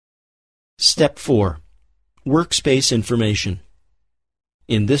Step 4. Workspace information.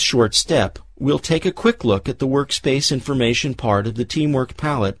 In this short step, we'll take a quick look at the Workspace information part of the Teamwork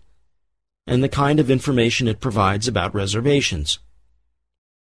palette and the kind of information it provides about reservations.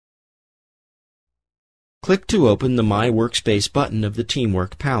 Click to open the My Workspace button of the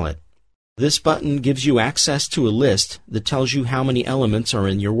Teamwork palette. This button gives you access to a list that tells you how many elements are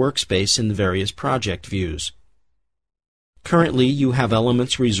in your workspace in the various project views. Currently, you have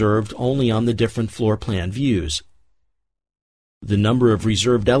elements reserved only on the different floor plan views. The number of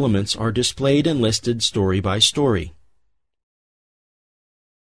reserved elements are displayed and listed story by story.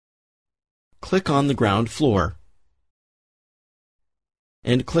 Click on the ground floor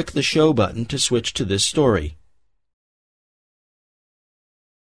and click the Show button to switch to this story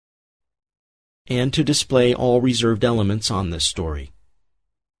and to display all reserved elements on this story.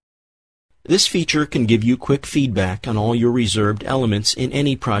 This feature can give you quick feedback on all your reserved elements in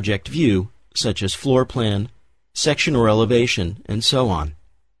any project view, such as floor plan, section or elevation, and so on.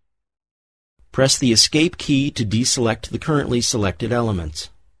 Press the Escape key to deselect the currently selected elements.